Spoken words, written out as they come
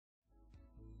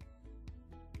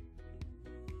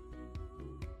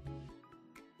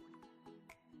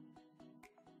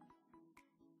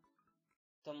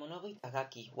Tomonobu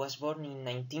Itagaki was born in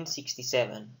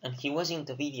 1967 and he was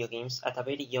into video games at a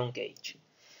very young age.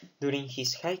 During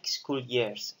his high school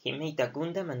years, he made a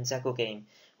Gundam and Zaku game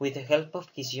with the help of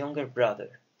his younger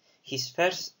brother. His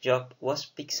first job was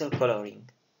pixel coloring.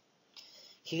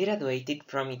 He graduated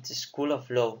from its School of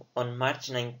Law on March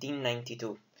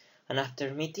 1992, and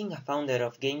after meeting a founder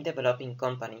of game developing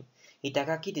company,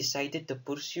 Itagaki decided to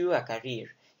pursue a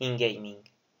career in gaming.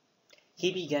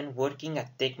 He began working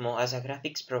at Tecmo as a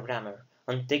graphics programmer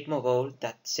on Tecmo Bowl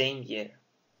that same year.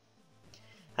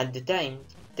 At the time,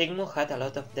 Tecmo had a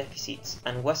lot of deficits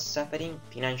and was suffering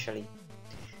financially.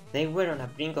 They were on a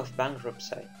brink of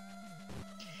bankruptcy.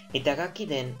 Itagaki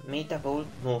then made a bold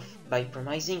move by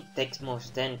promising Tecmo's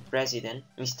then president,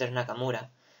 Mr. Nakamura,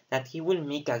 that he would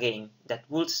make a game that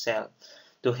would sell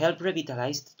to help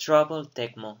revitalize the troubled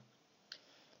Tecmo.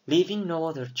 Leaving no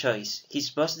other choice, his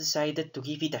boss decided to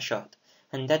give it a shot,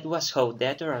 and that was how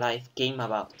Dead or Alive came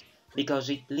about, because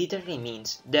it literally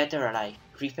means Dead or Alive,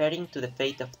 referring to the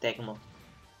fate of Tecmo.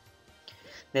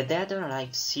 The Dead or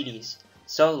Alive series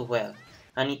sold well,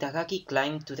 and Itagaki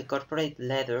climbed to the corporate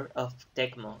ladder of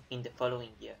Tecmo in the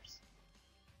following years.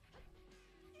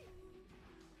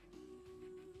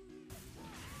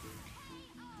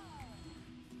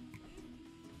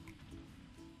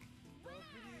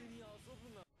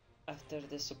 After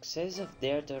the success of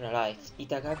Dead or Alive,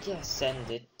 Itagaki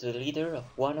ascended to leader of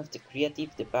one of the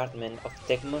creative department of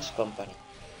Tecmo's company,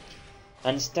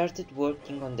 and started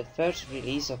working on the first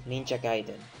release of Ninja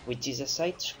Gaiden, which is a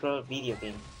side-scroll video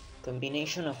game,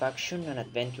 combination of action and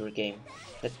adventure game,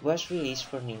 that was released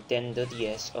for Nintendo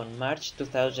DS on March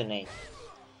 2008.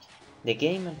 The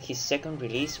game and his second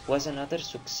release was another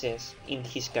success in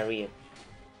his career.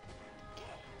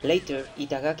 Later,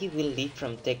 Itagaki will leave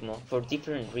from Tecmo for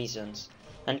different reasons,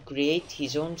 and create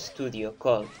his own studio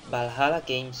called Valhalla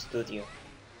Game Studio.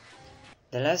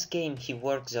 The last game he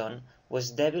works on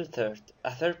was Devil Third,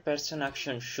 a third-person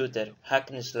action shooter hack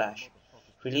and slash,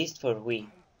 released for Wii.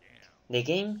 The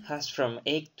game has from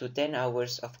 8 to 10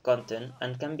 hours of content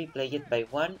and can be played by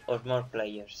one or more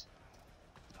players.